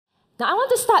Now, I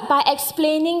want to start by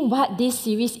explaining what this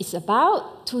series is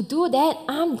about. To do that,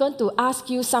 I'm going to ask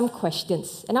you some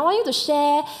questions. And I want you to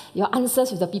share your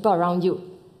answers with the people around you.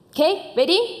 Okay,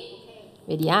 ready?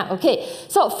 Ready, huh? Okay,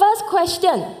 so first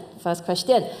question.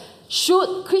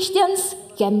 Should Christians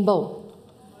gamble?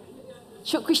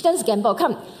 Should Christians gamble?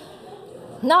 Come.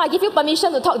 Now I give you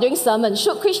permission to talk during sermon.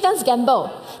 Should Christians gamble?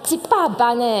 18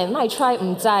班欸，咪 try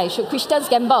唔知. Should Christians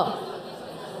gamble?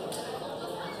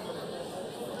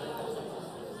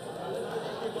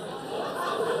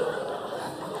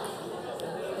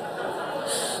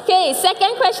 Okay,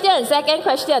 second question,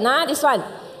 this one.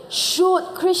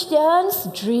 Should Christians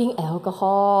drink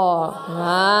alcohol?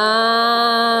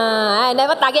 I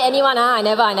never target anyone, I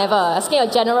never. Asking a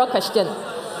general question.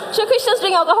 Should Christians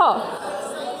drink alcohol?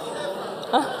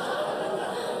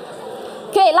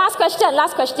 Okay, last question.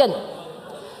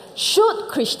 Should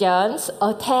Christians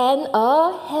attend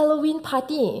a Halloween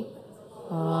party?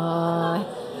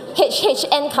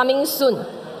 HHN coming soon.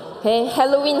 Okay,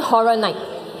 Halloween horror night.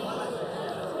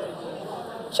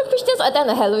 Should Christians attend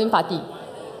a Halloween party?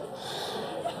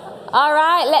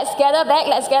 Alright, let's gather back.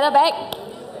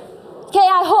 Okay,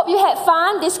 I hope you had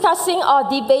fun discussing or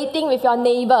debating with your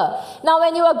neighbor. Now,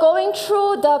 when you are going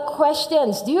through the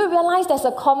questions, do you realize there's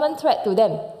a common thread to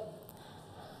them?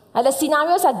 The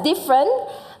scenarios are different,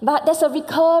 but there's a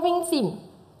recurring theme.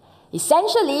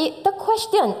 Essentially, the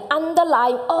question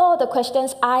underlying all the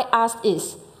questions I asked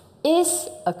is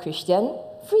a Christian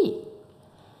free?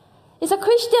 Is a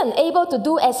Christian able to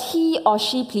do as he or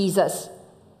she pleases?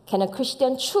 Can a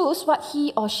Christian choose what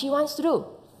he or she wants to do?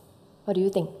 What do you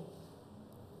think?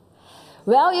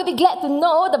 Well, you'll be glad to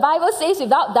know the Bible says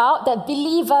without doubt that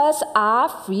believers are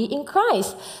free in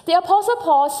Christ. The Apostle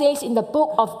Paul says in the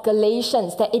book of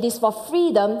Galatians that it is for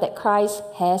freedom that Christ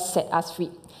has set us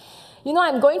free. You know,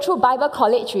 I'm going through Bible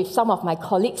college with some of my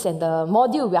colleagues, and the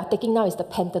module we are taking now is the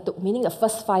Pentateuch, meaning the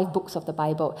first 5 books of the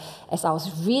Bible. As I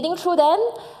was reading through them,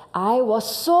 I was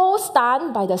so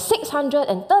stunned by the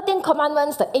 613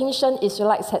 commandments the ancient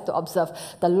Israelites had to observe.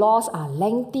 The laws are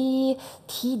lengthy,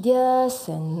 tedious,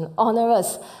 and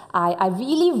onerous. I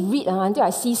really read until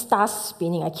I see stars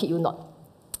spinning, I kid you not.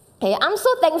 Okay, I'm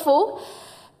so thankful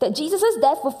that Jesus'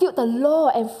 death fulfilled the law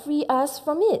and freed us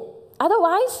from it.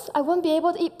 Otherwise, I won't be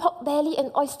able to eat pork belly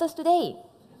and oysters today.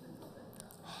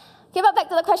 Okay, but back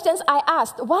to the questions I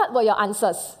asked. What were your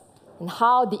answers? And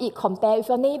how did it compare with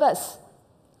your neighbors?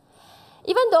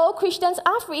 Even though Christians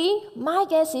are free, my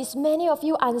guess is many of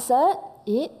you answered,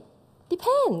 it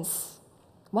depends.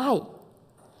 Why?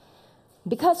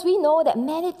 Because we know that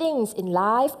many things in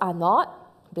life are not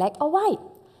black or white.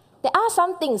 There are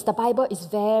some things the Bible is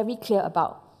very clear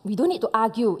about. We don't need to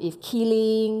argue if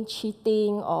killing,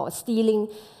 cheating, or stealing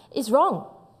is wrong.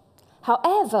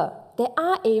 However, there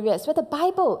are areas where the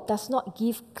Bible does not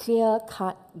give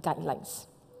clear-cut guidelines.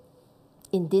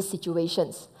 In these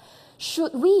situations,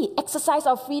 should we exercise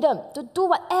our freedom to do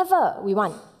whatever we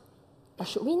want? Or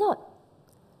should we not?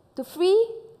 To free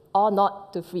or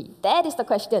not to free? That is the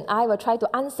question I will try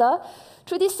to answer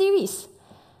through this series.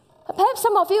 Perhaps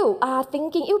some of you are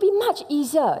thinking it would be much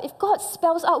easier if God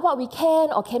spells out what we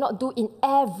can or cannot do in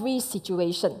every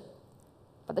situation.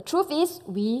 But the truth is,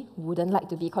 we wouldn't like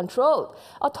to be controlled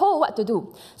or told what to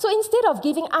do. So instead of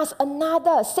giving us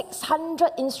another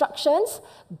 600 instructions,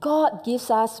 God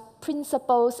gives us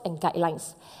principles and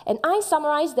guidelines. And I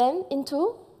summarize them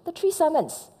into the 3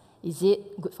 sermons. Is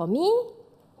it good for me,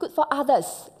 good for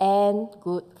others, and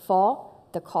good for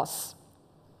the cause?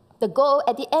 The goal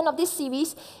at the end of this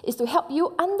series is to help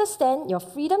you understand your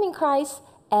freedom in Christ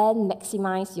and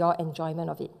maximize your enjoyment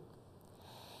of it.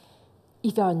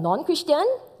 If you're a non-Christian,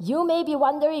 you may be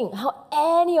wondering how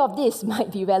any of this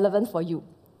might be relevant for you.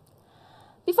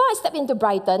 Before I stepped into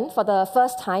Brighton for the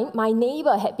first time, my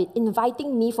neighbor had been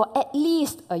inviting me for at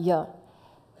least a year.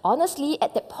 Honestly,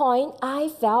 at that point, I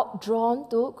felt drawn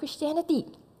to Christianity.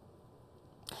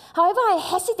 However, I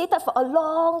hesitated for a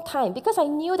long time because I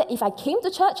knew that if I came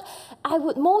to church, I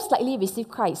would most likely receive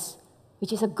Christ,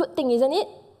 which is a good thing, isn't it?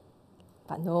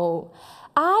 But no,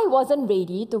 I wasn't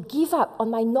ready to give up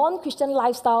on my non-Christian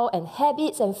lifestyle and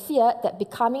habits and feared that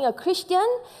becoming a Christian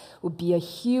would be a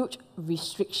huge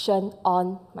restriction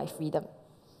on my freedom.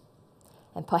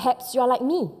 And perhaps you're like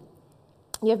me.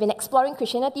 You have been exploring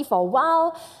Christianity for a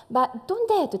while, but don't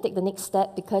dare to take the next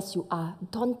step because you are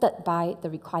daunted by the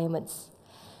requirements.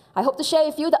 I hope to share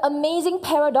with you the amazing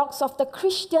paradox of the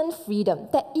Christian freedom,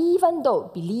 that even though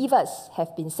believers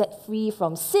have been set free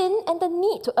from sin and the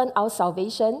need to earn our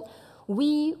salvation,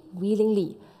 we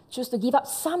willingly choose to give up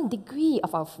some degree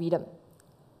of our freedom.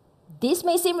 This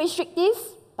may seem restrictive,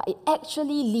 but it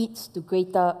actually leads to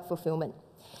greater fulfillment.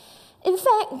 In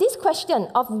fact, this question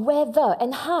of whether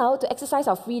and how to exercise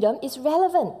our freedom is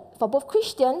relevant for both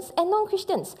Christians and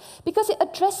non-Christians because it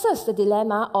addresses the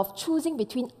dilemma of choosing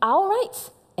between our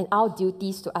rights and our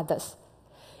duties to others.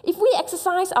 If we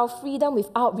exercise our freedom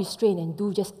without restraint and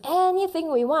do just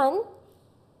anything we want,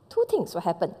 two things will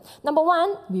happen. Number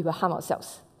one, we will harm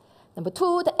ourselves. Number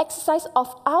two, the exercise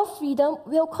of our freedom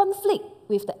will conflict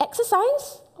with the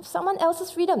exercise of someone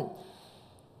else's freedom.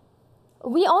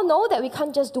 We all know that we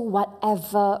can't just do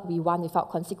whatever we want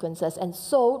without consequences, and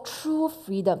so true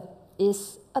freedom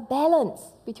is a balance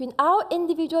between our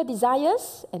individual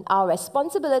desires and our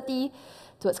responsibility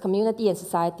towards community and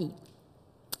society.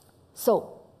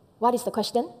 So, what is the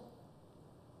question?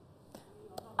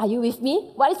 Are you with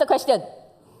me? What is the question?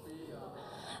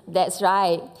 That's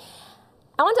right.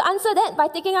 I want to answer that by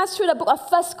taking us through the book of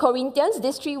 1 Corinthians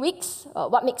these 3 weeks.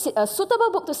 What makes it a suitable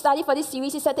book to study for this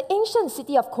series is that the ancient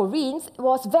city of Corinth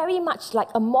was very much like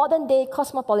a modern-day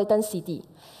cosmopolitan city.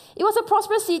 It was a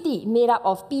prosperous city made up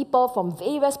of people from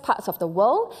various parts of the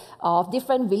world, of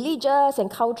different religious and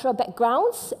cultural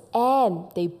backgrounds, and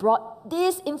they brought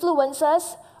these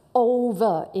influences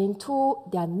over into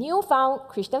their newfound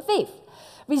Christian faith,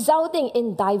 resulting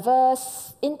in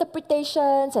diverse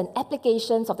interpretations and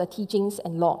applications of the teachings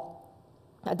and law.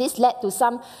 Now, this led to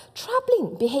some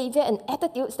troubling behavior and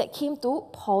attitudes that came to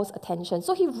Paul's attention.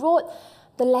 So he wrote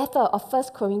the letter of 1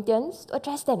 Corinthians to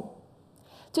address them.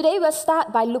 Today we'll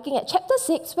start by looking at chapter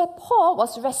 6, where Paul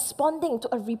was responding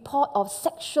to a report of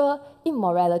sexual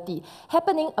immorality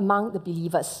happening among the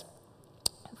believers.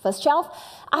 Verse 12,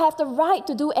 I have the right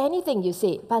to do anything, you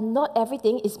say, but not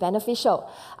everything is beneficial.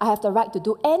 I have the right to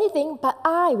do anything, but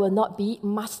I will not be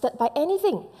mastered by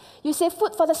anything. You say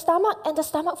food for the stomach and the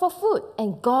stomach for food,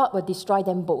 and God will destroy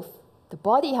them both. The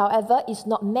body, however, is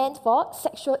not meant for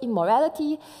sexual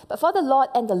immorality, but for the Lord,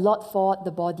 and the Lord for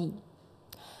the body.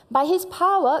 By his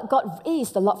power, God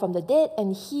raised the Lord from the dead,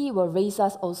 and he will raise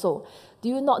us also. Do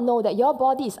you not know that your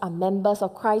bodies are members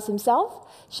of Christ himself?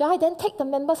 Shall I then take the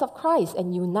members of Christ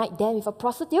and unite them with a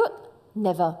prostitute?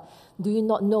 Never. Do you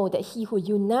not know that he who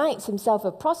unites himself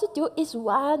with a prostitute is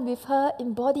one with her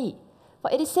in body?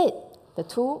 For it is said, the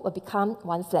two will become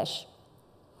one flesh.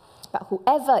 But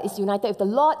whoever is united with the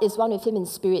Lord is one with him in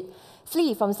spirit.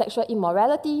 Flee from sexual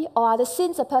immorality, or the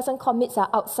sins a person commits are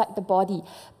outside the body.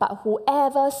 But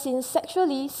whoever sins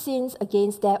sexually sins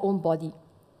against their own body.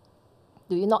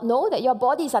 Do you not know that your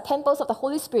bodies are temples of the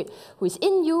Holy Spirit, who is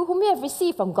in you, whom you have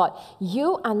received from God?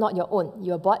 You are not your own.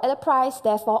 You are bought at a price,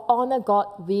 therefore honor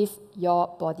God with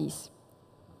your bodies.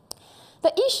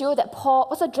 The issue that Paul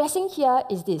was addressing here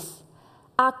is this.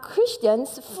 Are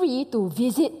Christians free to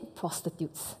visit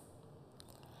prostitutes?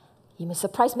 It may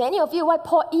surprise many of you why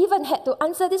Paul even had to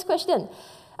answer this question.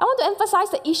 I want to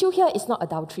emphasize the issue here is not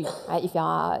adultery. Right? If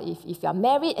you are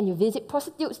married and you visit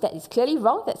prostitutes, that is clearly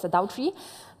wrong, that's adultery.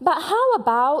 But how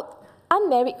about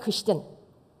unmarried Christian?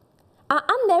 Are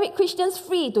unmarried Christians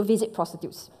free to visit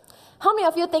prostitutes? How many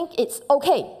of you think it's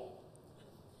okay?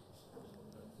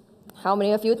 How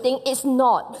many of you think it's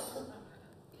not?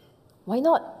 Why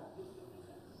not?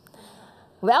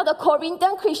 Well, the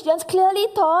Corinthian Christians clearly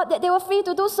thought that they were free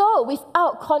to do so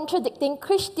without contradicting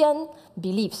Christian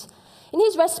beliefs. In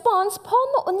his response,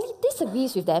 Paul not only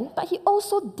disagrees with them, but he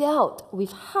also dealt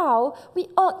with how we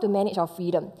ought to manage our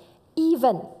freedom,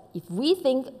 even if we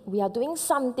think we are doing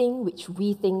something which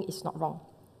we think is not wrong.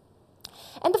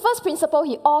 And the first principle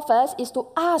he offers is to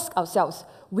ask ourselves,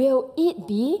 will it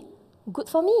be good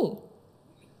for me?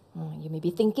 You may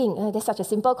be thinking, that's such a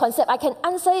simple concept, I can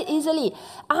answer it easily.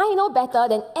 I know better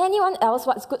than anyone else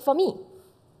what's good for me.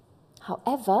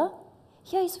 However,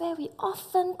 here is where we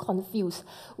often confuse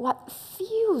what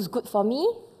feels good for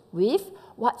me with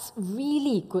what's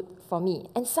really good for me.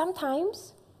 And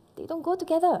sometimes they don't go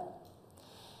together.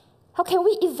 How can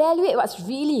we evaluate what's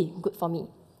really good for me?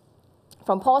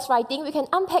 From Paul's writing, we can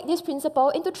unpack this principle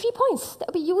into 3 points that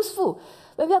will be useful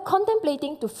when we are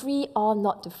contemplating to free or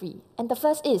not to free. And the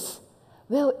first is,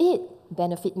 will it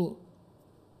benefit me?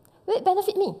 Will it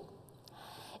benefit me?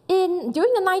 During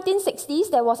the 1960s,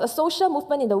 there was a social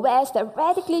movement in the West that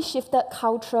radically shifted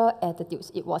cultural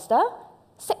attitudes. It was the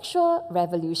sexual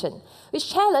revolution,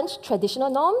 which challenged traditional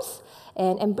norms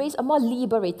and embraced a more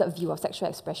liberated view of sexual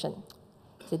expression.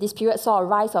 So this period saw a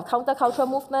rise of countercultural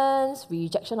movements,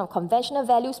 rejection of conventional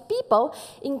values, people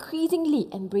increasingly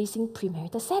embracing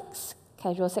premarital sex,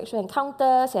 casual sexual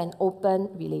encounters, and open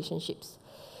relationships.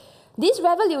 This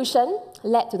revolution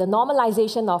led to the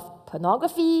normalization of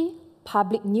pornography,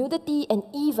 public nudity, and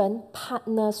even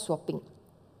partner swapping.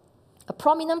 A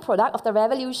prominent product of the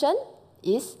revolution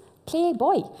is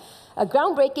Playboy, a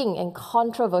groundbreaking and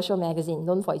controversial magazine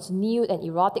known for its nude and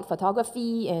erotic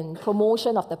photography and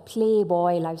promotion of the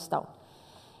Playboy lifestyle.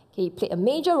 He played a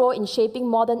major role in shaping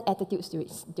modern attitudes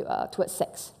towards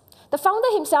sex. The founder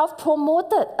himself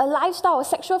promoted a lifestyle of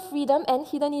sexual freedom and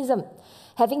hedonism,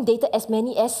 having dated as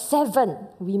many as 7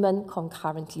 women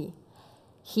concurrently.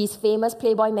 His famous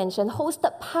Playboy mansion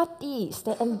hosted parties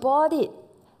that embodied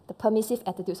the permissive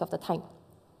attitudes of the time.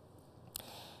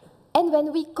 And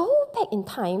when we go back in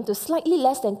time to slightly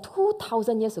less than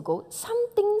 2,000 years ago,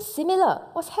 something similar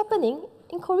was happening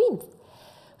in Corinth.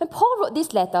 When Paul wrote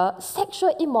this letter,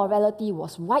 sexual immorality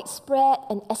was widespread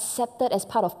and accepted as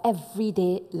part of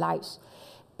everyday lives.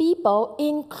 People,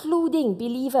 including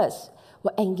believers,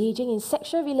 were engaging in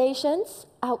sexual relations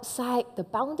outside the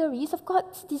boundaries of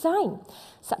God's design,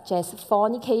 such as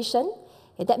fornication.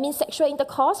 That means sexual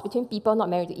intercourse between people not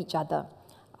married to each other,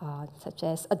 such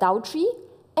as adultery,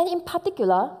 and in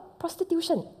particular,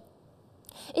 prostitution.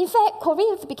 In fact,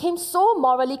 Corinth became so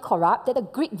morally corrupt that the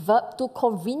Greek verb to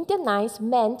Corinthianize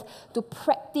meant to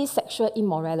practice sexual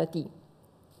immorality.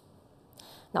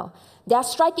 Now, there are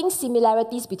striking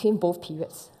similarities between both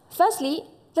periods. Firstly,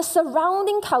 the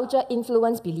surrounding culture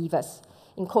influenced believers.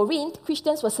 In Corinth,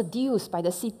 Christians were seduced by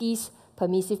the city's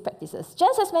permissive practices,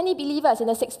 just as many believers in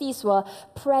the 60s were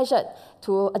pressured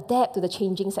to adapt to the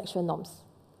changing sexual norms.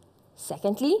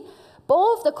 Secondly,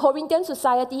 both the Corinthian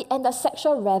society and the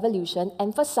sexual revolution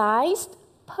emphasized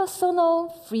personal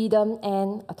freedom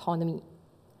and autonomy.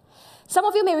 Some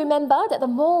of you may remember that the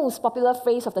most popular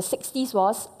phrase of the 60s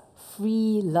was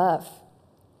free love.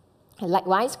 And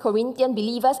likewise, Corinthian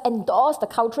believers endorsed the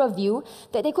cultural view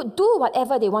that they could do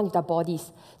whatever they want with their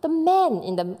bodies. The men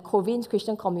in the Corinth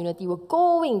Christian community were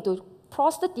going to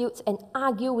prostitutes and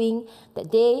arguing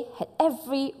that they had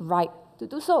every right to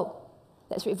do so.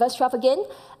 Let's read verse 12 again.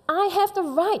 I have the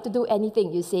right to do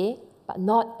anything, you say, but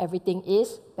not everything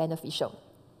is beneficial.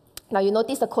 Now you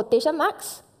notice the quotation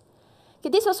marks? Okay,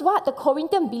 this was what the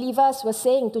Corinthian believers were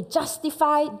saying to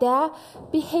justify their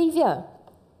behavior.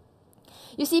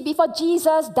 You see, before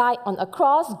Jesus died on a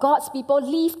cross, God's people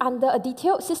lived under a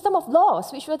detailed system of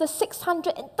laws, which were the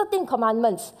 613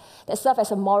 commandments that serve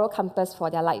as a moral compass for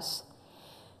their lives.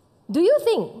 Do you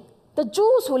think the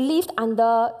Jews who lived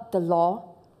under the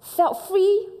law felt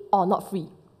free or not free?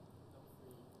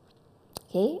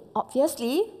 Okay,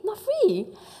 obviously not free.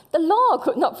 The law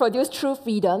could not produce true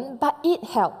freedom, but it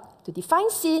helped to define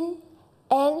sin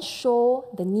and show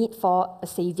the need for a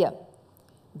savior.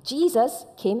 Jesus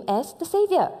came as the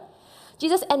savior.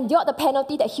 Jesus endured the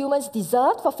penalty that humans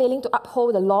deserved for failing to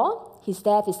uphold the law. His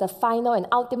death is the final and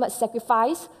ultimate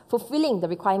sacrifice, fulfilling the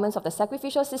requirements of the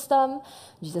sacrificial system.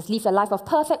 Jesus lived a life of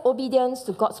perfect obedience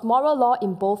to God's moral law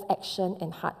in both action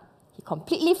and heart. He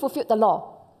completely fulfilled the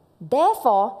law.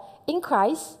 Therefore, in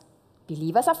Christ,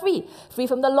 believers are free. Free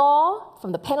from the law,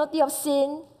 from the penalty of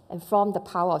sin, and from the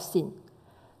power of sin.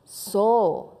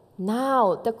 So,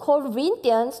 now the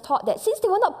Corinthians taught that since they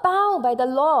were not bound by the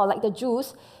law like the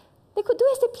Jews, they could do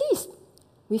as they pleased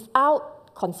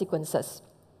without consequences.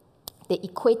 They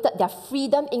equated their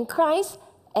freedom in Christ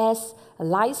as a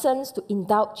license to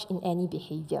indulge in any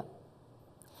behavior.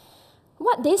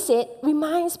 What they said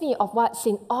reminds me of what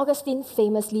St. Augustine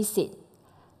famously said.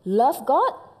 Love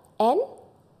God and,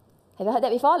 have you heard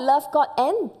that before? Love God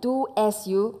and do as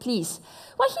you please.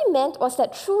 What he meant was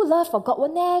that true love for God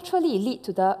will naturally lead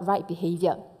to the right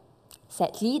behavior.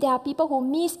 Sadly, there are people who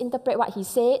misinterpret what he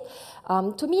said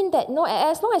to mean that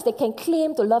as long as they can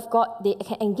claim to love God, they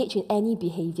can engage in any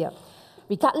behavior,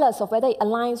 regardless of whether it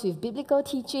aligns with biblical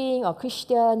teaching or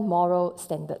Christian moral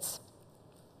standards.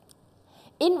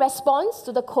 In response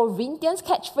to the Corinthians'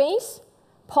 catchphrase,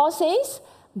 Paul says,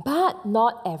 but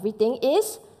not everything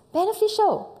is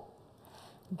beneficial.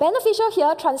 Beneficial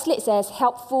here translates as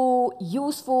helpful,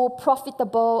 useful,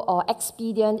 profitable, or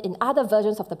expedient in other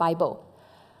versions of the Bible.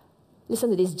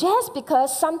 Listen to this. Just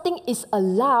because something is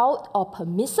allowed or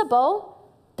permissible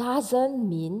doesn't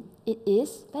mean it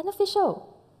is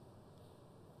beneficial.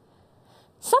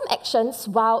 Some actions,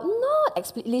 while not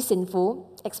explicitly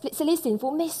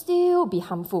sinful, may still be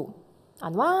harmful,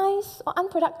 unwise, or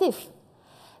unproductive.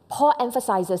 Paul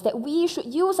emphasizes that we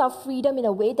should use our freedom in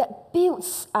a way that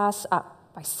builds us up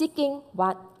by seeking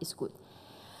what is good.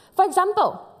 For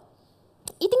example,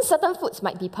 eating certain foods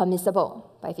might be permissible,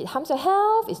 but if it harms your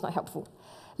health, it's not helpful.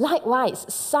 Likewise,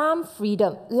 some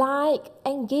freedom, like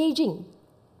engaging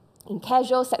in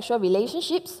casual sexual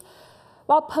relationships,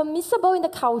 while permissible in the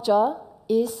culture,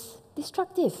 is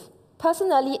destructive,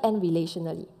 personally and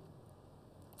relationally.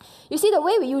 You see, the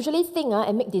way we usually think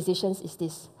and make decisions is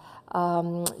this.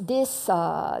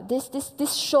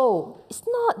 This show is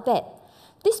not bad.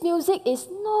 This music is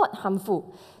not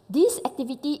harmful. This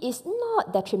activity is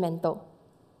not detrimental.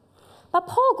 But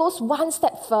Paul goes one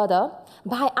step further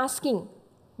by asking,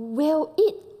 will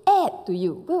it add to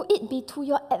you? Will it be to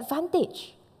your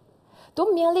advantage?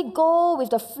 Don't merely go with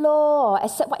the flow or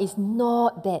accept what is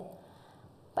not bad,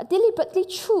 but deliberately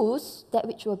choose that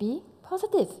which will be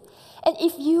positive. And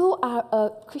if you are a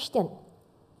Christian,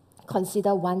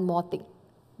 consider one more thing.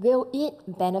 Will it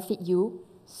benefit you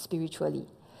spiritually?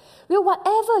 Will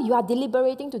whatever you are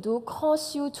deliberating to do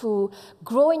cause you to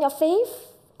grow in your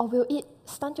faith, or will it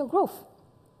stunt your growth?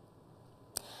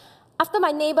 After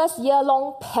my neighbor's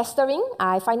year-long pestering,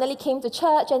 I finally came to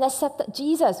church and accepted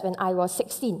Jesus when I was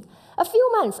 16, a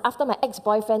few months after my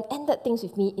ex-boyfriend ended things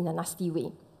with me in a nasty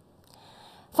way.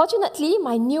 Fortunately,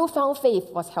 my newfound faith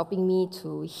was helping me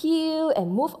to heal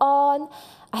and move on.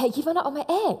 I had given up on my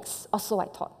ex, or so I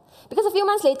thought, because a few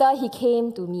months later, he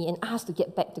came to me and asked to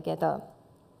get back together.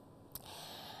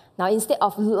 Now, instead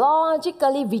of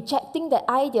logically rejecting that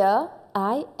idea,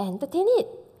 I entertained it.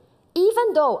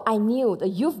 Even though I knew the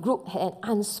youth group had an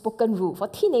unspoken rule for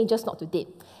teenagers not to date,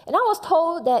 and I was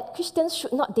told that Christians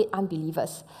should not date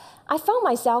unbelievers, I found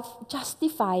myself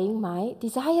justifying my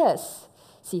desires.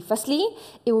 See, firstly,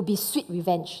 it would be sweet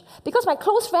revenge, because my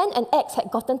close friend and ex had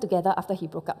gotten together after he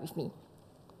broke up with me.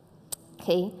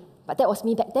 Okay, but that was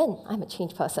me back then. I'm a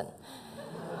changed person.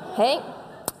 Okay?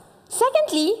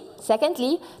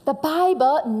 Secondly, the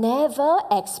Bible never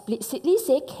explicitly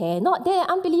say cannot date an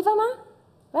unbeliever,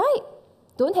 right?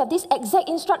 Don't have this exact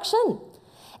instruction.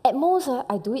 At most,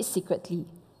 I do it secretly.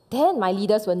 Then my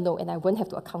leaders will know and I won't have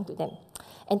to account to them.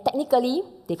 And technically,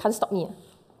 they can't stop me.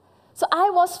 So I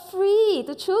was free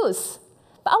to choose.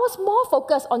 But I was more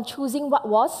focused on choosing what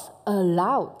was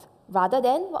allowed rather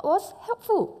than what was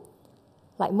helpful.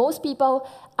 Like most people,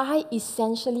 I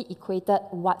essentially equated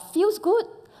what feels good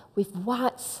with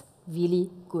what's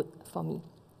really good for me.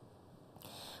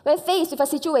 When faced with a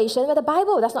situation where the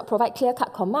Bible does not provide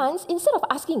clear-cut commands, instead of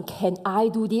asking, can I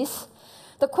do this?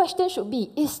 The question should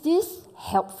be, is this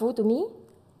helpful to me?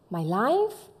 My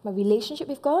life? My relationship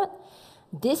with God?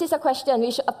 This is a question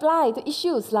we should apply to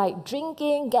issues like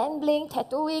drinking, gambling,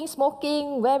 tattooing,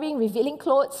 smoking, wearing revealing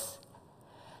clothes.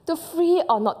 To free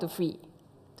or not to free?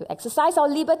 To exercise our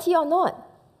liberty or not?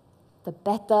 The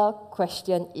better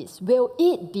question is, will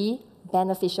it be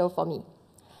beneficial for me?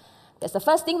 That's the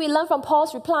first thing we learn from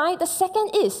Paul's reply. The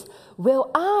second is,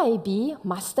 will I be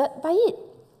mastered by it?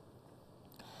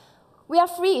 We are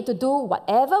free to do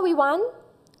whatever we want,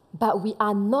 but we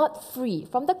are not free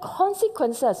from the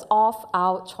consequences of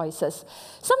our choices.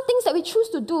 Some things that we choose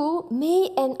to do may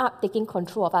end up taking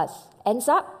control of us. Ends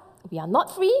up, we are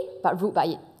not free, but ruled by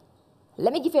it.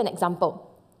 Let me give you an example.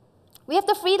 We have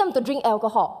the freedom to drink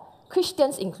alcohol,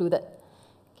 Christians included.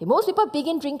 Okay, most people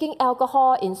begin drinking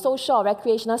alcohol in social or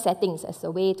recreational settings as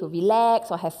a way to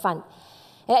relax or have fun.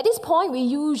 And at this point, we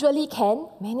usually can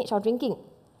manage our drinking.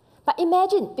 But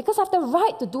imagine, because I have the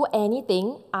right to do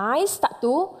anything, I start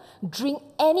to drink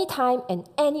anytime and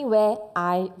anywhere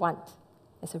I want.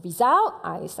 As a result,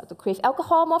 I start to crave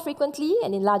alcohol more frequently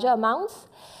and in larger amounts.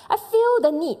 I feel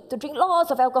the need to drink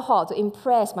lots of alcohol to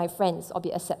impress my friends or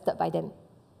be accepted by them.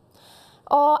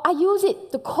 Or I use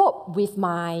it to cope with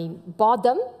my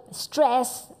boredom,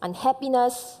 stress,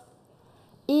 unhappiness.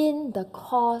 In the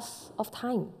course of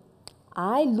time,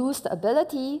 I lose the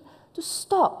ability to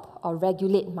stop or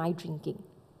regulate my drinking.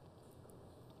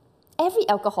 Every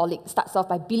alcoholic starts off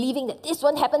by believing that this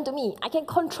won't happen to me. I can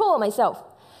control myself.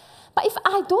 But if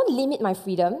I don't limit my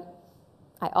freedom,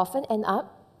 I often end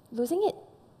up losing it.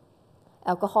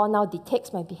 Alcohol now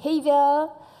dictates my behavior,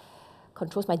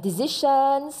 controls my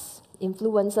decisions,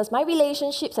 influences my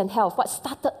relationships and health. What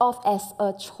started off as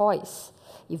a choice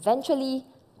eventually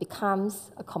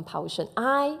becomes a compulsion.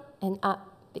 I end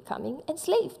up becoming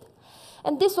enslaved.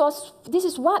 And this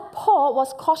is what Paul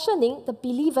was cautioning the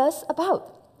believers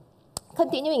about.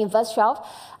 Continuing in verse 12,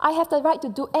 I have the right to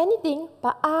do anything,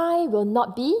 but I will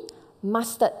not be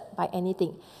mastered by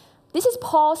anything. This is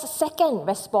Paul's second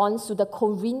response to the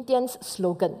Corinthians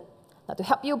slogan. Now, to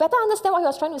help you better understand what he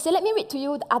was trying to say, let me read to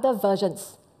you the other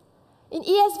versions. In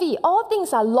ESV, all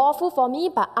things are lawful for me,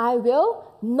 but I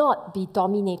will not be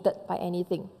dominated by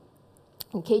anything.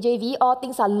 In KJV, all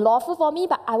things are lawful for me,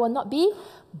 but I will not be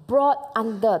brought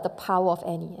under the power of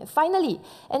any. And finally,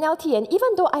 NLT, and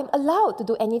even though I'm allowed to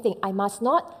do anything, I must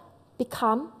not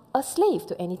become a slave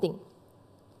to anything.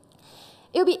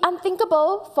 It would be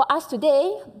unthinkable for us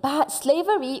today, but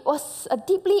slavery was a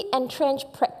deeply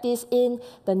entrenched practice in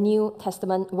the New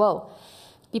Testament world.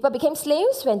 People became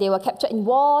slaves when they were captured in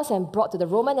wars and brought to the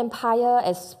Roman Empire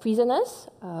as prisoners.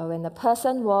 When a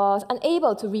person was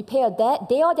unable to repay a debt,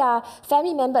 they or their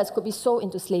family members could be sold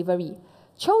into slavery.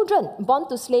 Children born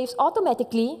to slaves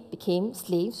automatically became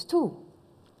slaves too.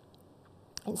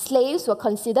 And slaves were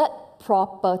considered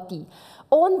property,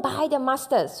 owned by their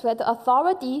masters, who had the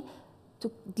authority to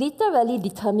literally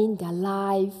determine their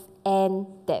life and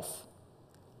death.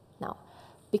 Now,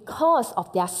 because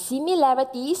of their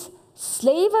similarities,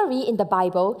 slavery in the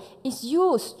Bible is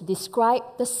used to describe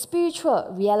the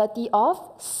spiritual reality of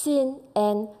sin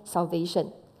and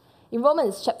salvation. In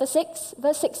Romans chapter 6,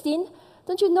 verse 16,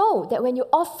 don't you know that when you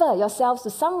offer yourselves to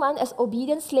someone as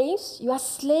obedient slaves, you are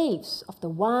slaves of the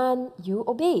one you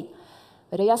obey?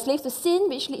 Whether you are slaves to sin,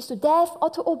 which leads to death, or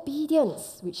to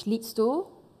obedience, which leads to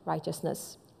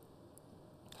righteousness.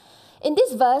 In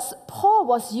this verse, Paul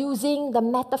was using the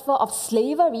metaphor of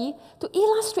slavery to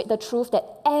illustrate the truth that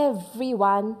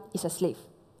everyone is a slave,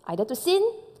 either to sin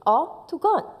or to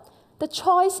God. The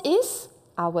choice is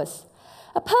ours.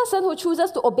 A person who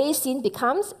chooses to obey sin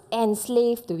becomes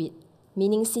enslaved to it,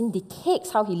 meaning sin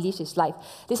dictates how he lives his life.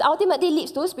 This ultimately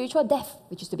leads to spiritual death,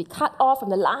 which is to be cut off from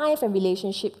the life and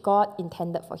relationship God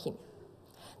intended for him.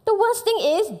 The worst thing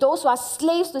is, those who are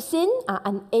slaves to sin are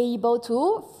unable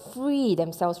to free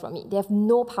themselves from it. They have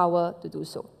no power to do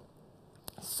so.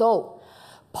 So,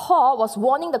 Paul was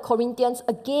warning the Corinthians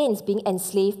against being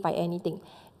enslaved by anything,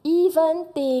 even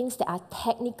things that are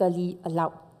technically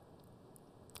allowed.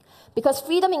 Because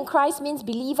freedom in Christ means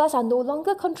believers are no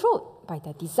longer controlled by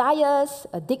their desires,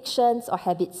 addictions, or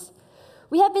habits.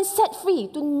 We have been set free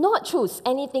to not choose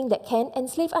anything that can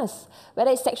enslave us,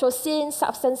 whether it's sexual sin,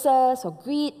 substances, or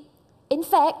greed. In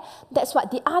fact, that's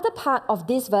what the other part of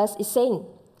this verse is saying.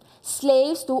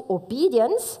 Slaves to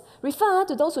obedience refer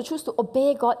to those who choose to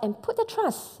obey God and put their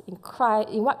trust in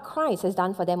what Christ has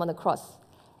done for them on the cross.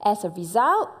 As a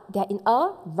result, they're in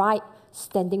a right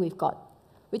standing with God,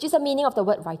 which is the meaning of the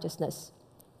word righteousness.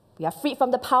 We are freed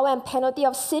from the power and penalty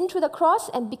of sin through the cross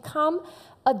and become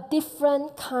a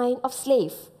different kind of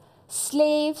slave,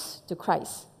 slaves to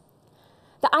Christ.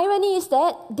 The irony is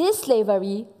that this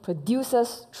slavery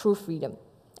produces true freedom,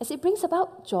 as it brings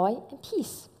about joy and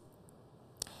peace.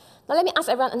 Now let me ask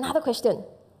everyone another question.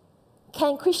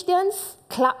 Can Christians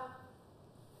club?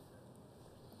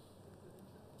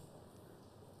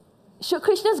 Should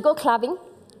Christians go clubbing?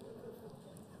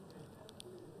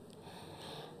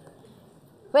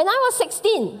 When I was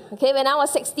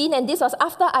 16, and this was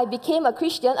after I became a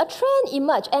Christian, a trend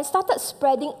emerged and started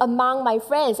spreading among my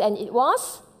friends, and it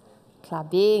was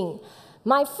clubbing.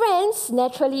 My friends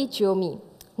naturally jeer me.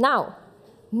 Now,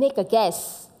 make a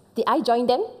guess. Did I join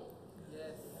them?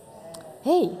 Yes.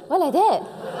 Hey, why like that?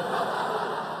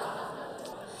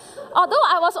 Although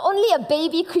I was only a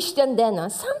baby Christian then,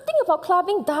 something about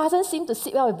clubbing doesn't seem to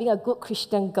sit well with being a good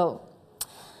Christian girl.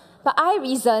 But I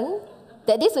reasoned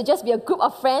that this would just be a group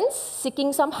of friends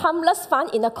seeking some harmless fun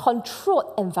in a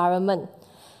controlled environment.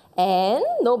 And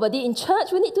nobody in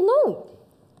church would need to know.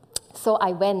 So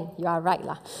I went. You are right,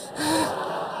 lah.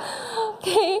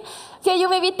 Okay, you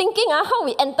may be thinking how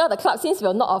we enter the club since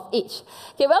we're not of age.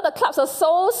 Okay, well, the clubs are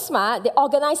so smart. They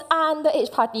organize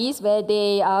underage parties where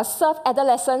they serve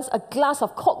adolescents a glass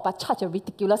of Coke but charge a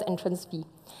ridiculous entrance fee.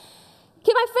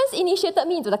 Okay, my friends initiated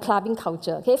me into the clubbing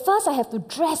culture. Okay, first I have to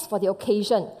dress for the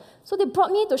occasion. So they brought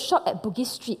me to shop at Bugis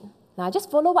Street. Now, I just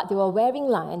follow what they were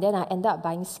wearing, and then I ended up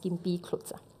buying skimpy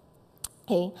clothes.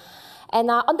 Okay.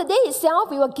 And on the day itself,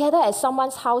 we were gathered at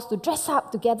someone's house to dress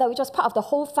up together, which was part of the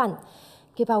whole fun.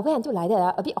 Okay, but wait until like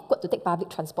that, a bit awkward to take public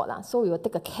transport. So we will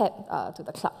take a cab to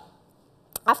the club.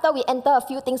 After we enter, a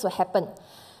few things will happen.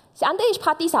 So underage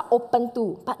parties are open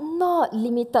too, but not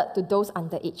limited to those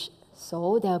underage.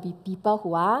 So there will be people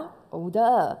who are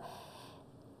older.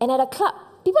 And at a club,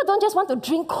 people don't just want to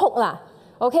drink Coke,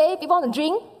 okay? People want to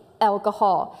drink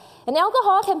alcohol. And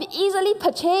alcohol can be easily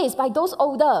purchased by those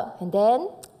older and then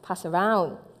pass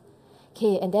around.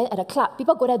 Okay, and then at a club,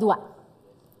 people go there do what?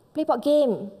 Play board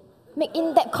game, make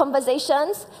in-depth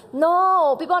conversations.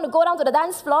 No, people want to go down to the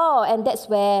dance floor, and that's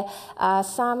where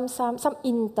some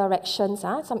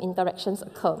interactions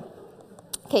occur.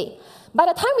 Okay, by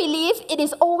the time we leave, it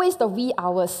is always the wee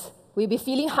hours. We'll be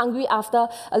feeling hungry after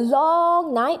a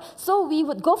long night, so we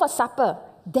would go for supper,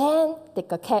 then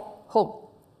take a cab home.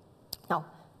 Now,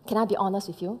 can I be honest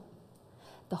with you?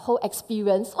 The whole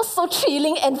experience was so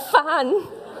thrilling and fun.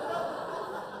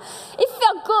 It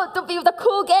felt good to be with the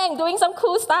cool gang doing some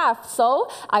cool stuff, so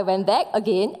I went back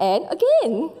again and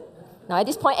again. Now, at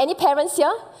this point, any parents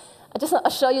here? I just want to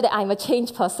assure you that I'm a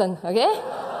changed person, okay?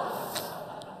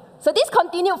 So this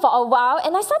continued for a while,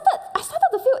 and I started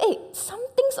to feel, hey,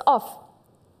 something's off.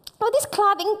 Well, this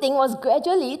clubbing thing was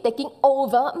gradually taking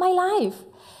over my life.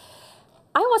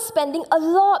 I was spending a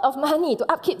lot of money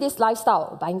to upkeep this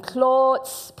lifestyle, buying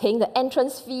clothes, paying the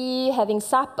entrance fee, having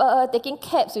supper, taking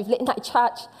cabs with late night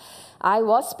charge. I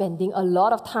was spending a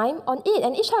lot of time on it,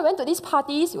 and each time I went to these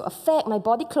parties, it would affect my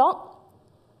body clock.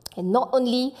 And not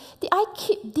only did I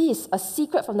keep this a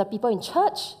secret from the people in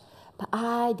church, but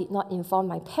I did not inform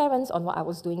my parents on what I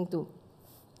was doing too.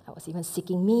 I was even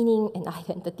seeking meaning and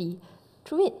identity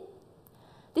through it.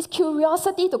 This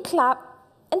curiosity to club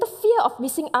and the fear of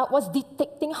missing out was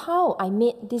dictating how I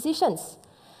made decisions.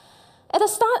 At the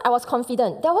start, I was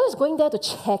confident that I was going there to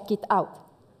check it out.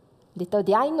 Little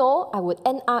did I know I would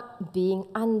end up being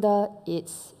under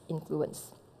its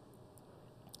influence.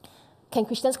 Can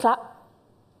Christians clap?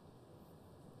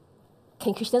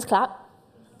 Can Christians clap?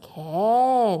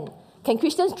 Can. Can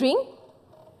Christians drink?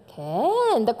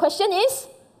 Can. The question is,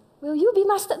 will you be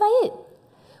mastered by it?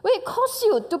 Will it cause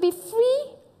you to be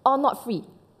free or not free?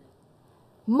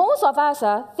 Most of us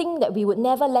think that we would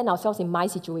never land ourselves in my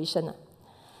situation.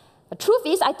 The truth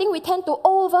is, I think we tend to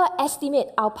overestimate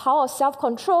our power of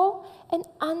self-control and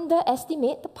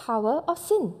underestimate the power of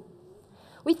sin.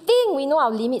 We think we know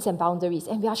our limits and boundaries,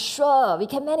 and we are sure we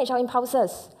can manage our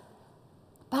impulses.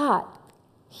 But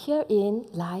herein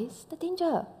lies the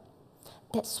danger.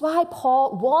 That's why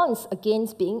Paul warns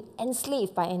against being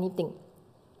enslaved by anything.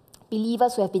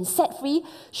 Believers who have been set free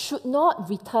should not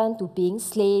return to being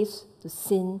slaves to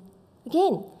sin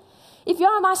again. If you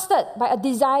are mastered by a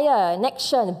desire, an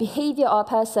action, a behavior, or a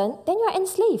person, then you are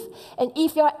enslaved. And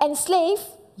if you are enslaved,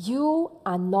 you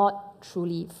are not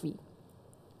truly free.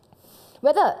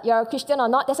 Whether you're a Christian or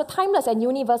not, there's a timeless and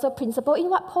universal principle in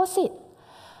what Paul said.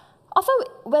 Often,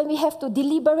 when we have to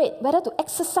deliberate whether to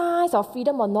exercise our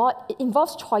freedom or not, it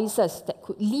involves choices that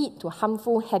could lead to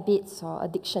harmful habits or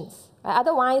addictions. Right?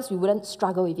 Otherwise, we wouldn't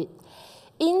struggle with it.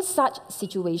 In such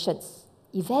situations,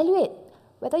 evaluate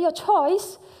whether your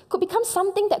choice could become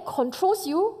something that controls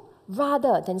you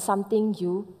rather than something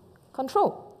you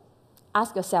control.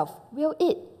 Ask yourself, will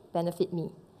it benefit me?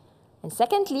 And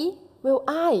secondly, will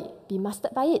I be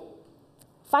mastered by it?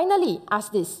 Finally,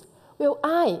 ask this, will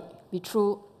I be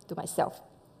true to myself?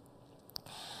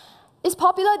 It's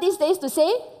popular these days to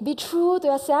say, be true to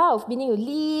yourself, meaning you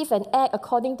live and act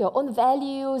according to your own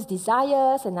values,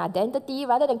 desires, and identity,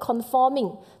 rather than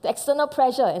conforming to external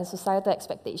pressure and societal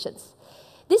expectations.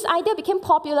 This idea became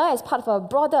popular as part of a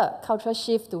broader cultural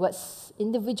shift towards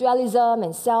individualism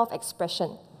and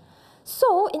self-expression.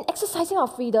 So, in exercising our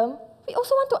freedom, we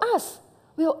also want to ask,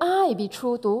 will I be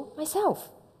true to myself?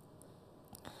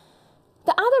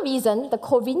 The other reason the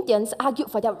Corinthians argued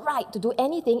for their right to do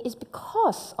anything is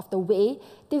because of the way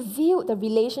they viewed the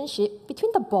relationship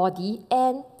between the body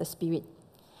and the spirit.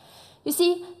 You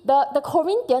see, the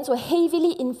Corinthians were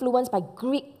heavily influenced by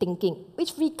Greek thinking,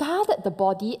 which regarded the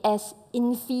body as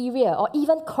inferior or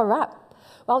even corrupt,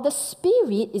 while the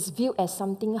spirit is viewed as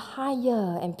something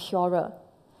higher and purer.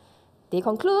 They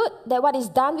conclude that what is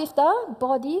done with the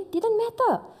body didn't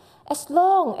matter, as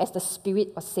long as the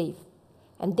spirit was safe.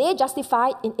 And they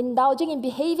justified in indulging in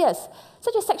behaviors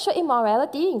such as sexual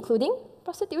immorality, including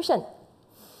prostitution.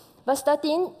 Verse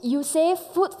 13, you say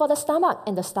food for the stomach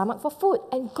and the stomach for food,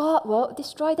 and God will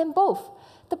destroy them both.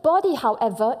 The body,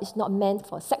 however, is not meant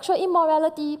for sexual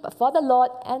immorality, but for the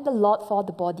Lord, and the Lord for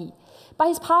the body. By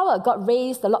his power, God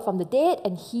raised the Lord from the dead,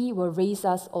 and he will raise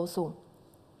us also.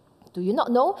 Do you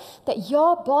not know that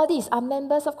your bodies are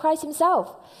members of Christ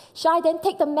himself? Shall I then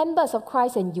take the members of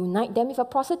Christ and unite them with a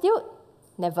prostitute?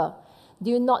 Never. Do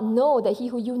you not know that he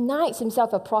who unites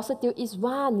himself with a prostitute is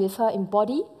one with her in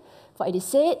body? For it is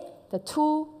said, the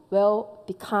two will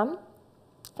become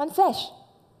one flesh.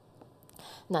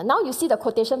 Now you see the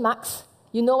quotation marks.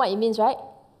 You know what it means, right?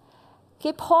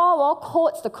 Okay, Paul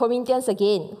quotes the Corinthians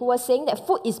again, who were saying that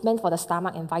food is meant for the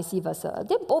stomach and vice versa.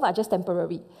 They both are just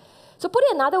temporary. So put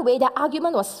it another way, their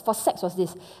argument was for sex was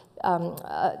this.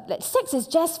 That sex is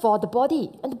just for the body,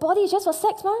 and the body is just for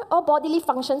sex. All bodily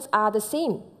functions are the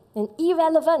same and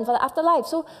irrelevant for the afterlife.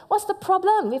 So what's the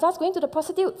problem with us going to the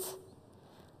prostitutes?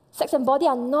 Sex and body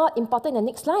are not important in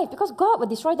the next life because God will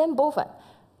destroy them both.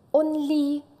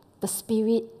 Only the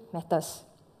spirit matters.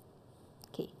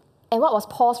 Okay. And what was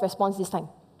Paul's response this time?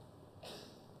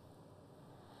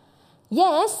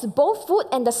 Yes, both food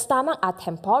and the stomach are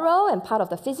temporal and part of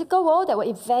the physical world that will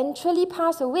eventually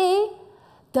pass away.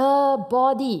 The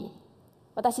body.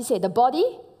 What does he say? The body?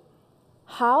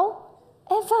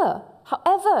 However,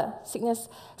 sickness,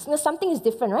 something is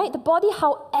different, right? The body,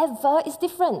 however, is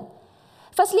different.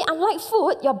 Firstly, unlike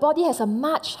food, your body has a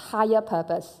much higher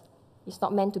purpose. It's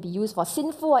not meant to be used for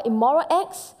sinful or immoral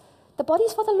acts. The body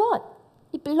is for the Lord.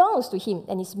 It belongs to Him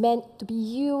and is meant to be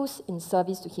used in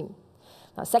service to Him.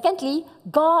 Now, secondly,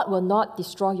 God will not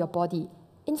destroy your body.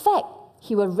 In fact,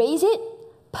 He will raise it,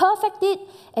 perfect it,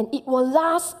 and it will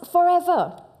last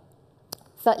forever.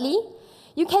 Thirdly,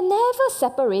 you can never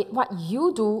separate what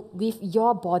you do with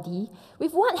your body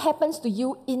with what happens to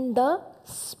you in the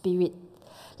spirit.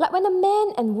 Like when a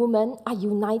man and woman are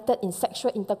united in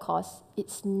sexual intercourse,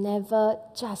 it's never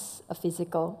just a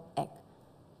physical act,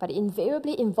 but it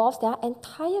invariably involves their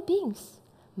entire beings,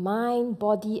 mind,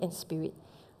 body, and spirit.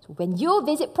 So when you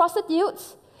visit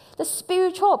prostitutes, the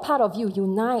spiritual part of you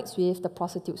unites with the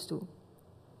prostitutes too.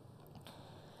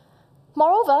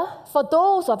 Moreover, for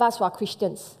those of us who are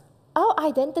Christians, our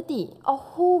identity, or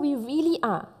who we really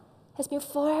are, has been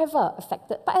forever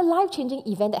affected by a life-changing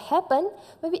event that happened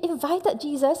when we invited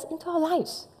Jesus into our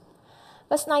lives.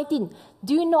 Verse 19,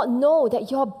 do you not know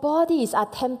that your bodies are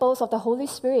temples of the Holy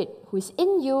Spirit, who is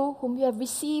in you, whom you have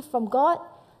received from God?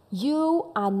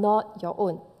 You are not your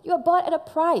own. You are bought at a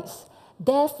price.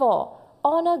 Therefore,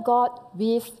 honor God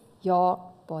with your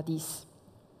bodies.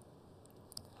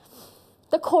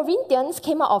 The Corinthians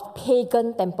came out of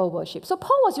pagan temple worship. So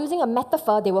Paul was using a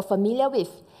metaphor they were familiar with.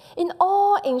 In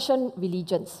all ancient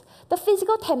religions, the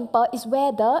physical temple is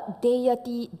where the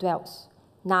deity dwells.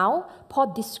 Now,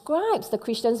 Paul describes the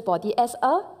Christian's body as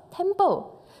a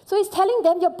temple. So he's telling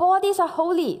them your bodies are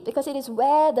holy because it is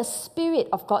where the Spirit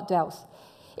of God dwells.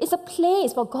 It's a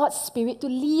place for God's Spirit to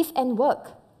live and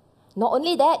work. Not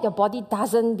only that, your body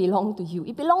doesn't belong to you.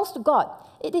 It belongs to God.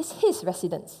 It is His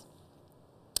residence.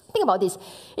 Think about this.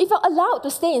 If you're allowed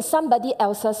to stay in somebody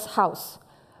else's house,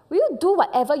 will you do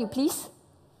whatever you please?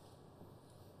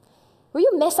 Will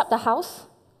you mess up the house?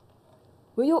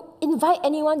 Will you invite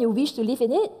anyone you wish to live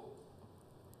in it?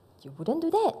 You wouldn't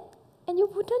do that. And you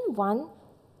wouldn't want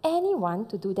anyone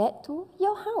to do that to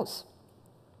your house.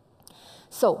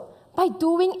 So, by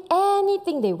doing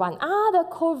anything they want, are the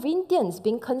Corinthians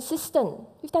being consistent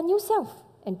with their new self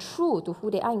and true to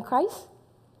who they are in Christ?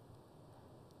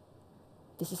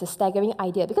 This is a staggering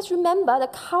idea because remember, the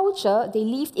culture they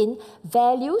lived in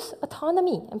values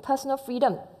autonomy and personal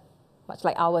freedom, much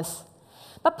like ours.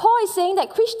 But Paul is saying that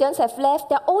Christians have left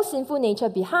their old sinful nature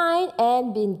behind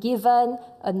and been given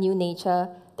a new nature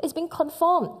that is being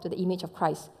conformed to the image of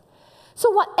Christ. So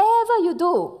whatever you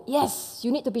do, yes,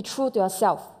 you need to be true to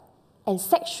yourself. And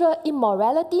sexual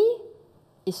immorality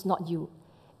is not you.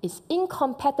 It's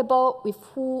incompatible with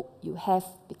who you have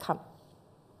become.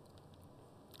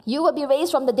 You will be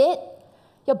raised from the dead.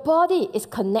 Your body is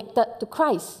connected to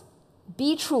Christ.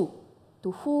 Be true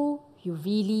to who you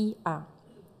really are.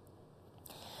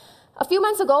 A few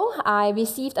months ago, I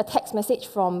received a text message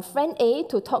from friend A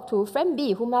to talk to friend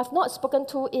B, whom I've not spoken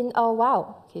to in a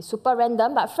while. Okay, super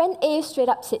random, but friend A straight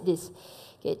up said this.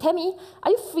 Okay, Tammy,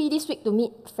 are you free this week to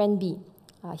meet friend B?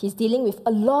 He's dealing with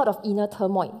a lot of inner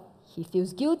turmoil. He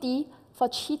feels guilty for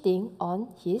cheating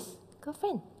on his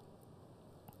girlfriend.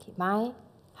 Okay, my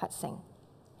heart sank.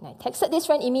 And I texted this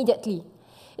friend immediately.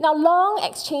 In our long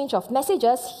exchange of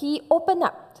messages, he opened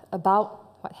up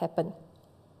about what happened.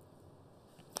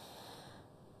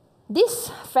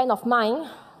 This friend of mine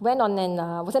went on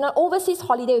was on an overseas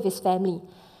holiday with his family.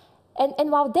 And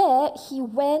while there, he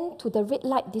went to the red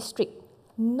light district,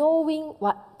 knowing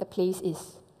what the place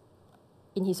is.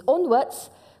 In his own words,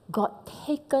 got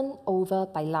taken over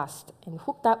by lust and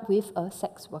hooked up with a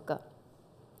sex worker.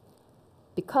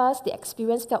 Because the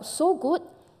experience felt so good,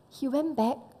 he went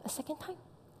back a second time.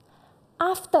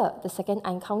 After the second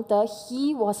encounter,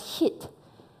 he was hit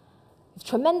with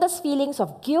tremendous feelings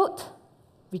of guilt,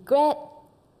 regret,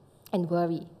 and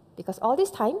worry, because all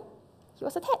this time, he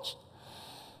was attached.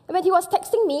 And when he was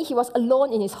texting me, he was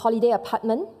alone in his holiday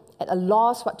apartment, at a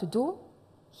loss what to do.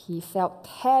 He felt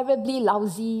terribly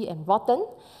lousy and rotten.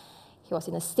 He was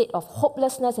in a state of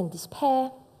hopelessness and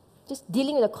despair, just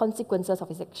dealing with the consequences of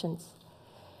his actions.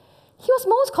 He was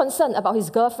most concerned about his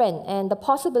girlfriend and the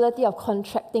possibility of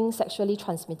contracting sexually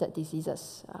transmitted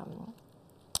diseases.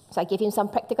 So I gave him some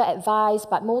practical advice,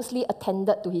 but mostly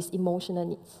attended to his emotional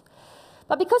needs.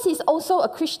 But because he's also a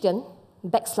Christian,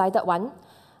 backslided one,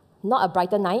 not a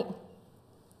Brightonite,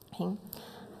 okay,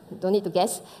 don't need to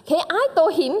guess. Okay, I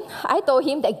told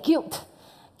him that guilt,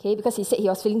 okay, because he said he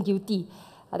was feeling guilty,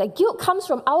 that guilt comes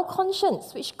from our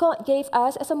conscience, which God gave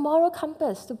us as a moral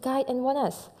compass to guide and warn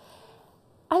us.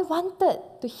 I wanted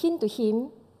to hint to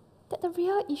him that the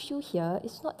real issue here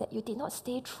is not that you did not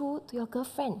stay true to your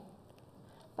girlfriend,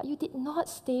 but you did not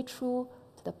stay true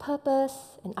to the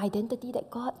purpose and identity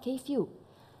that God gave you.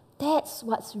 That's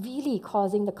what's really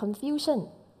causing the confusion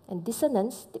and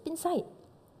dissonance deep inside.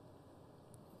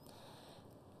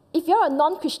 if you're a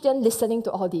non-Christian listening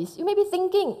to all this, you may be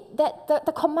thinking that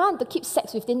the command to keep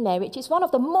sex within marriage is one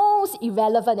of the most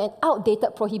irrelevant and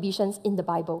outdated prohibitions in the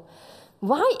Bible.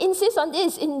 Why insist on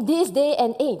this in this day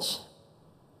and age?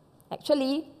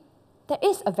 Actually, there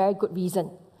is a very good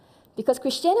reason. Because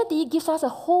Christianity gives us a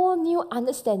whole new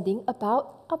understanding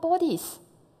about our bodies.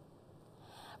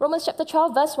 Romans chapter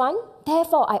 12, verse 1,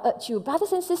 "Therefore I urge you,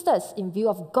 brothers and sisters, in view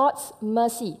of God's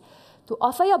mercy, to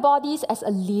offer your bodies as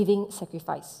a living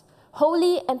sacrifice,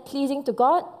 holy and pleasing to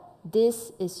God.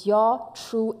 This is your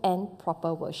true and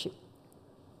proper worship."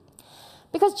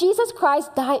 Because Jesus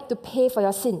Christ died to pay for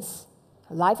your sins,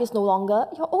 life is no longer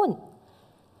your own.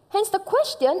 Hence, the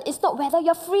question is not whether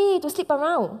you're free to sleep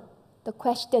around. The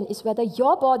question is whether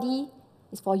your body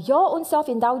is for your own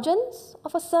self-indulgence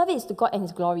or for service to God and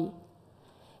His glory.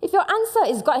 If your answer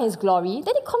is God and His glory,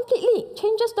 then it completely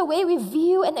changes the way we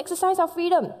view and exercise our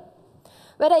freedom.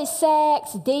 Whether it's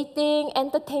sex, dating,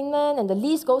 entertainment, and the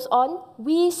list goes on,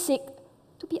 we seek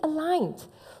to be aligned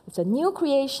with the new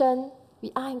creation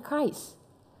we are in Christ.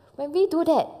 When we do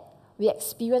that, we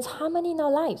experience harmony in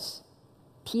our lives,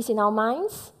 peace in our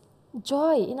minds,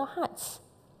 joy in our hearts.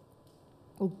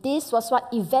 This was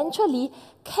what eventually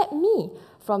kept me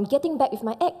from getting back with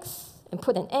my ex and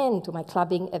put an end to my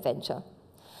clubbing adventure.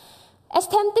 As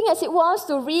tempting as it was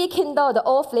to rekindle the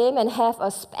old flame and have a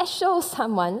special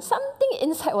someone, something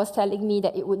inside was telling me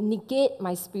that it would negate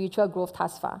my spiritual growth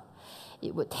thus far.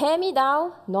 It would tear me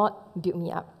down, not build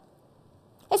me up.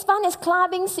 As fun as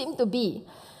clubbing seemed to be,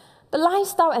 the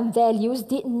lifestyle and values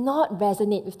did not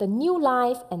resonate with the new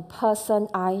life and person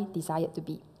I desired to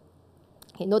be.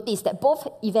 Notice that both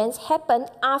events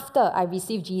happened after I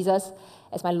received Jesus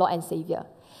as my Lord and Savior.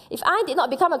 If I did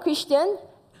not become a Christian,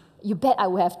 you bet I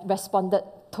would have responded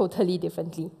totally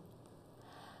differently.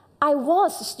 I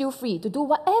was still free to do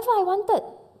whatever I wanted,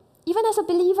 even as a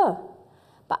believer.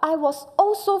 But I was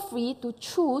also free to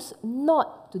choose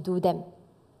not to do them,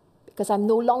 because I'm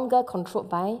no longer controlled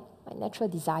by my natural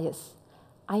desires.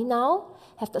 I now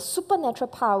have the supernatural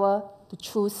power to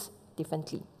choose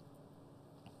differently.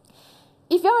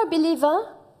 If you're a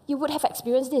believer, you would have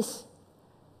experienced this.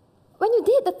 When you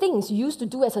did the things you used to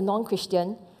do as a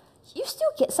non-Christian, you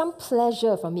still get some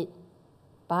pleasure from it.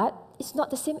 But it's not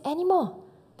the same anymore,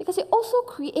 because it also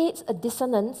creates a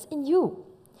dissonance in you.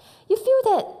 You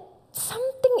feel that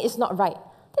something is not right,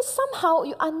 that somehow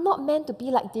you are not meant to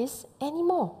be like this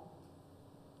anymore.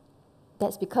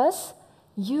 That's because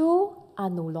you are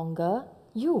no longer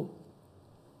you.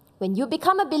 When you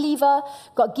become a believer,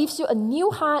 God gives you a new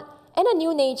heart and a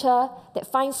new nature that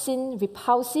finds sin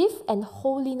repulsive and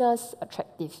holiness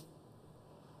attractive.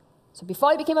 So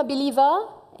before you became a believer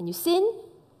and you sin,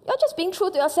 you're just being true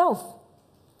to yourself.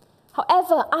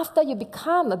 However, after you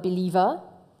become a believer,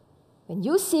 when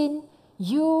you sin,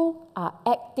 you are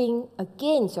acting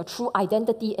against your true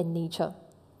identity and nature.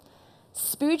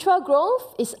 Spiritual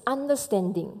growth is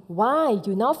understanding why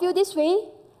you now feel this way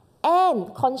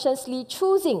and consciously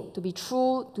choosing to be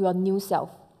true to your new self,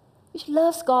 which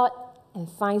loves God and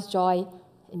finds joy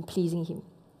in pleasing Him.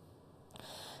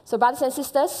 So, brothers and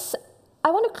sisters,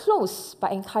 I want to close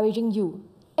by encouraging you,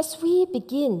 as we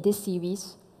begin this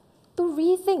series, to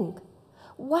rethink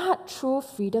what true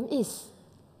freedom is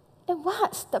and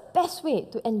what's the best way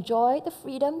to enjoy the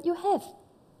freedom you have.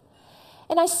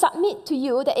 And I submit to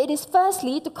you that it is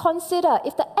firstly to consider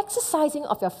if the exercising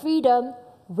of your freedom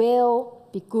will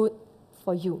be good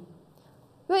for you.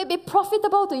 Will it be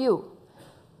profitable to you?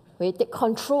 Will it take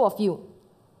control of you?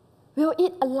 Will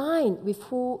it align with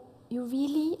who you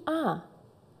really are?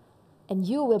 And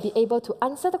you will be able to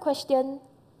answer the question,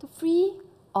 to free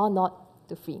or not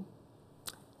to free.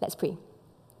 Let's pray.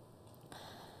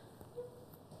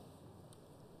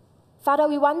 Father,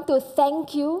 we want to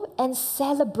thank you and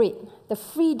celebrate the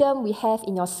freedom we have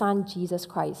in your Son, Jesus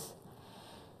Christ.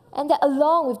 And that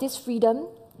along with this freedom,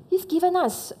 you've given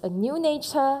us a new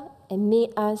nature and made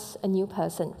us a new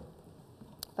person.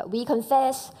 But we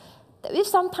confess that we've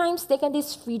sometimes taken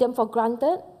this freedom for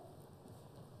granted,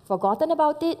 forgotten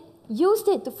about it, used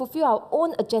it to fulfill our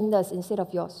own agendas instead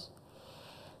of yours.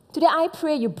 Today I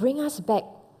pray you bring us back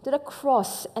to the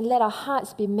cross and let our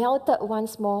hearts be melted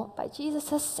once more by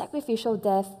Jesus' sacrificial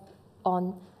death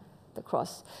on the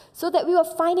cross, so that we will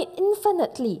find it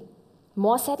infinitely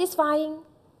more satisfying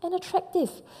and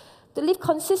attractive to live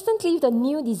consistently with the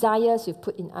new desires you've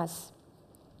put in us.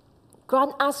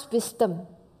 Grant us wisdom,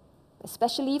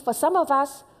 especially for some of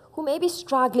us who may be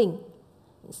struggling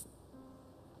with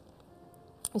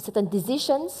certain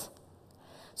decisions,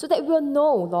 so that we will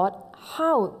know, Lord,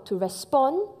 how to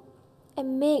respond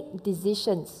and make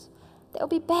decisions that will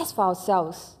be best for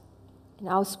ourselves and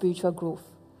our spiritual growth.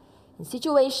 in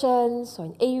situations or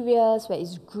in areas where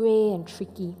it's grey and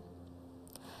tricky.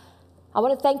 I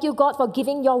want to thank you, God, for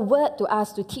giving your word to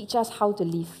us to teach us how to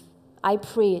live. I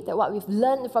pray that what we've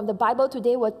learned from the Bible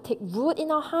today will take root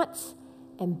in our hearts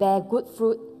and bear good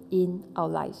fruit in our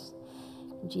lives.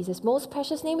 In Jesus' most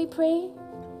precious name we pray.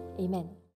 Amen.